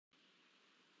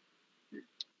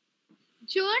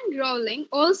Joan Rowling,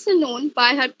 also known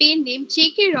by her pen name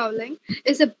J.K. Rowling,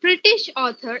 is a British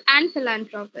author and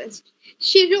philanthropist.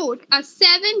 She wrote a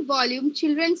 7-volume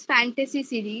children's fantasy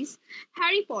series,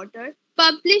 Harry Potter,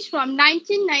 published from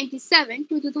 1997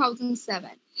 to 2007.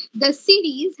 The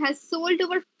series has sold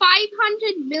over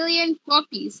 500 million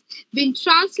copies, been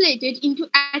translated into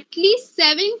at least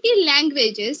 70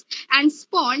 languages, and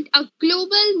spawned a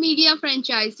global media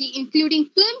franchise, including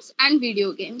films and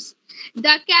video games.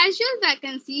 The Casual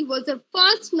Vacancy was her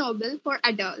first novel for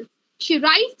adults. She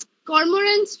writes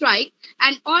Cormoran Strike,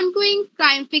 an ongoing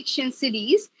crime fiction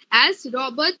series, as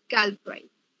Robert Galbraith.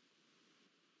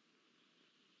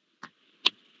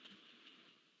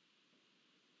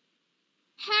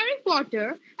 Harry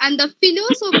Potter and the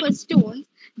Philosopher's Stone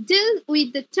deal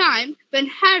with the time when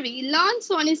Harry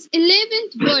learns on his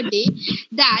 11th birthday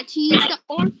that he is the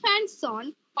orphan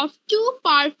son of two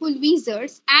powerful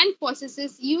wizards and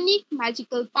possesses unique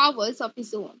magical powers of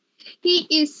his own. He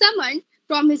is summoned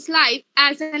from his life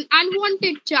as an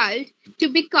unwanted child to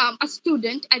become a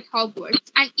student at Hogwarts,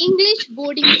 an English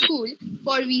boarding school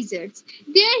for wizards.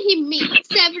 There he meets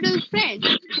several friends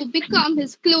who become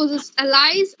his closest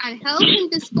allies and help him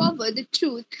discover the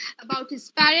truth about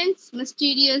his parents'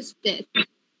 mysterious death.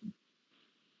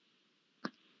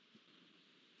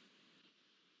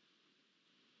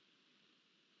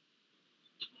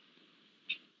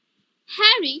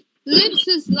 Harry lives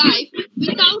his life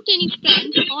without any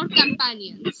friends or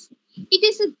companions. It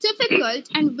is a difficult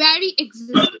and varied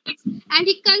existence, and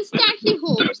he constantly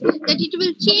hopes that it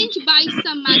will change by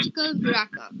some magical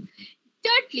miracle.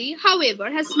 Dudley,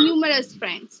 however, has numerous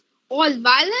friends, all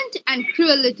violent and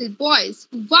cruel little boys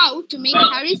who vow to make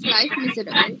Harry's life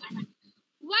miserable.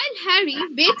 While Harry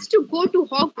waits to go to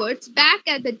Hogwarts back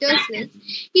at the Dursleys,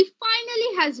 he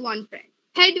finally has one friend,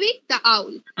 Hedwig the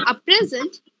Owl, a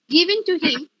present given to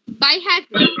him by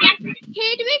Hagrid.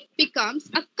 Hedwig becomes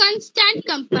a constant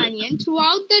companion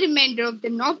throughout the remainder of the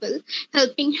novel,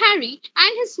 helping Harry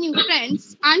and his new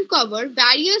friends uncover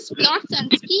various plots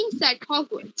and schemes at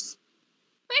Hogwarts.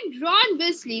 When Ron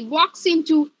Weasley walks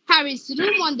into Harry's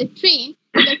room on the train,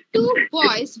 the two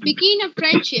boys begin a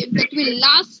friendship that will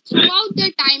last throughout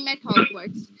their time at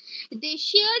Hogwarts. They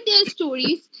share their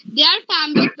stories, their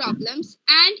family problems,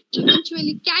 and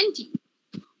eventually candy.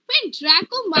 When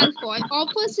Draco Malfoy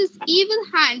offers his evil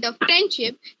hand of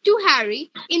friendship to Harry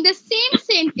in the same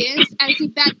sentence as he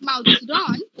badmouths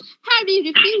Ron, Harry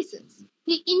refuses.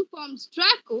 He informs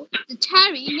Draco that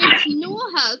Harry needs no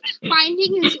help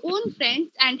finding his own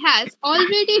friends and has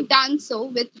already done so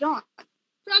with Ron.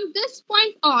 From this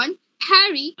point on,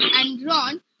 Harry and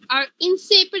Ron are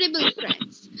inseparable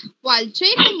friends, while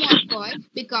Draco Malfoy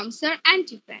becomes their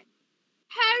anti-friend.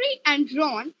 Harry and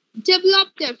Ron develop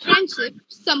their friendship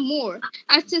some more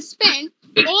as they spend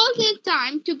all their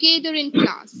time together in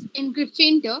class, in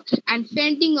Gryffindor and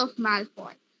fending off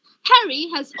Malfoy. Harry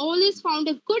has always found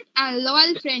a good and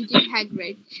loyal friend in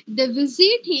Hagrid. They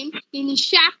visit him in his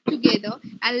shack together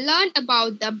and learn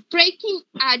about the breaking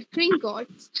at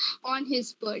Gringotts on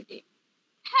his birthday.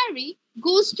 Harry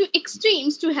goes to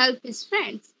extremes to help his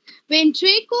friends. When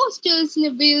Draco steals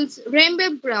Neville's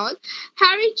rainbow ball,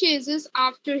 Harry chases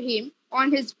after him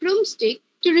on his broomstick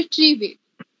to retrieve it.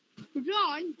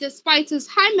 Ron despises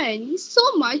Hermione so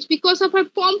much because of her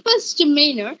pompous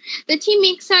demeanor that he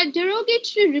makes a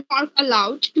derogatory remark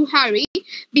aloud to Harry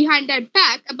behind her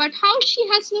back about how she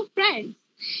has no friends.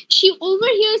 She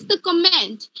overhears the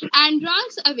comment and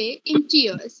runs away in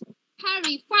tears.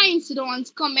 Harry finds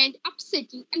Ron's comment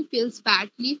upsetting and feels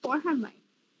badly for Hermione.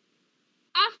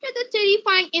 After the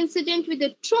terrifying incident with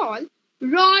the troll,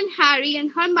 Ron, Harry,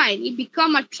 and Hermione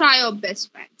become a trio of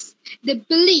best friends. They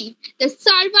believe that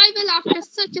survival after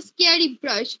such a scary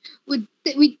brush with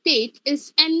fate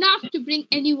is enough to bring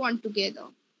anyone together.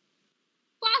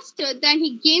 Faster than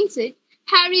he gains it,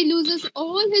 Harry loses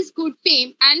all his good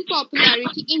fame and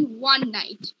popularity in one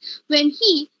night, when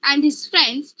he and his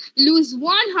friends lose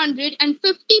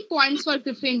 150 points for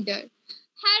Gryffindor.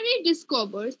 Harry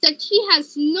discovers that he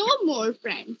has no more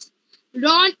friends.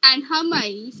 Ron and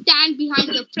Hermione stand behind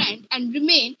the friend and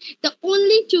remain the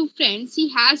only two friends he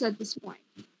has at this point.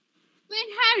 When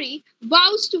Harry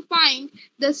vows to find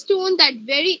the stone that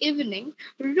very evening,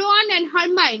 Ron and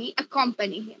Hermione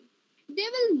accompany him. They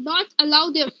will not allow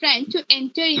their friend to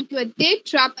enter into a death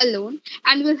trap alone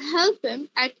and will help him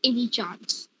at any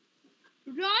chance.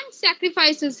 Ron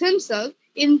sacrifices himself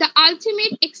in the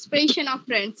ultimate expression of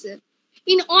friendship.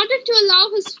 In order to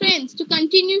allow his friends to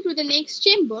continue to the next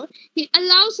chamber, he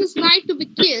allows his knight to be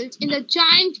killed in the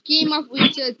giant game of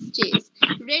wizard's chase,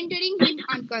 rendering him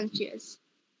unconscious.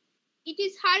 It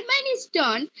is Hermione's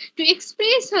turn to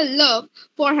express her love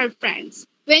for her friends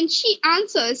when she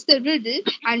answers the riddle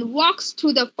and walks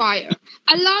through the fire,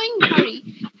 allowing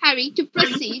Harry to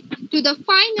proceed to the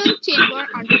final chamber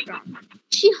underground.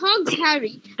 She hugs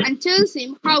Harry and tells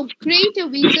him how great a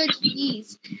wizard he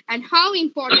is and how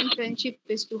important friendship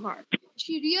is to her.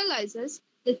 She realizes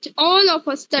that all of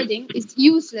her studying is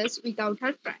useless without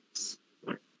her friends.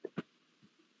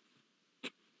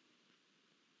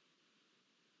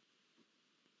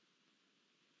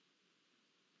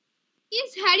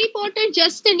 Is Harry Potter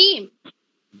just a name?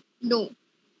 No.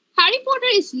 Harry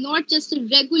Potter is not just a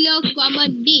regular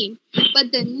common name,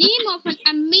 but the name of an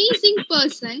amazing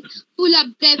person full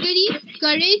of bravery,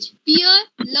 courage, fear,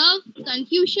 love,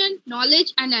 confusion,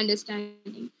 knowledge, and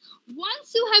understanding.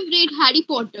 Once you have read Harry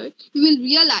Potter, you will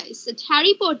realize that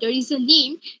Harry Potter is a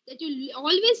name that will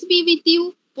always be with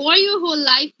you for your whole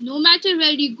life, no matter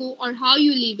where you go or how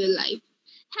you live your life.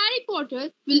 Harry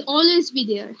Potter will always be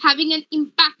there, having an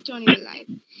impact on your life.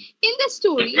 In the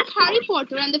story, Harry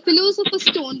Potter and the Philosopher's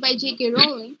Stone by J.K.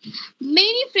 Rowling,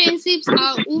 many friendships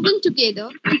are woven together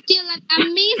to tell an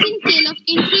amazing tale of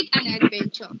intrigue and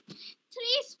adventure.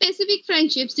 Three specific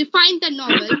friendships define the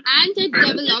novel and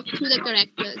are developed through the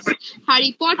characters.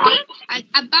 Harry Potter, an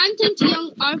abandoned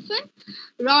young orphan,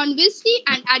 Ron Weasley,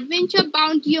 an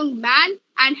adventure-bound young man,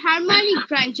 and Hermione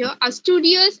Granger, a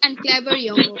studious and clever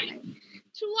young woman.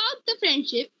 Throughout the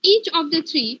friendship, each of the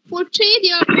three portray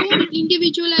their own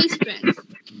individualized strengths.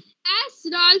 As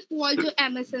Ralph Waldo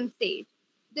Emerson said,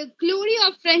 the glory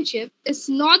of friendship is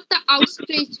not the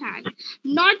outstretched hand,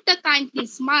 not the kindly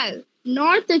smile,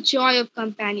 nor the joy of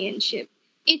companionship.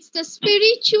 It's the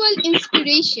spiritual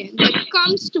inspiration that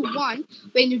comes to one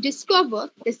when you discover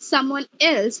that someone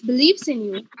else believes in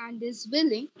you and is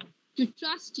willing to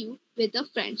trust you with a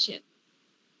friendship.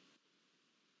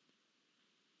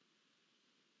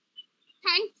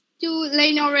 Thanks to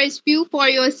Noir Est Beau for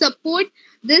your support.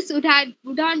 This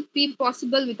wouldn't be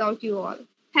possible without you all.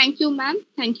 Thank you, ma'am.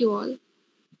 Thank you all.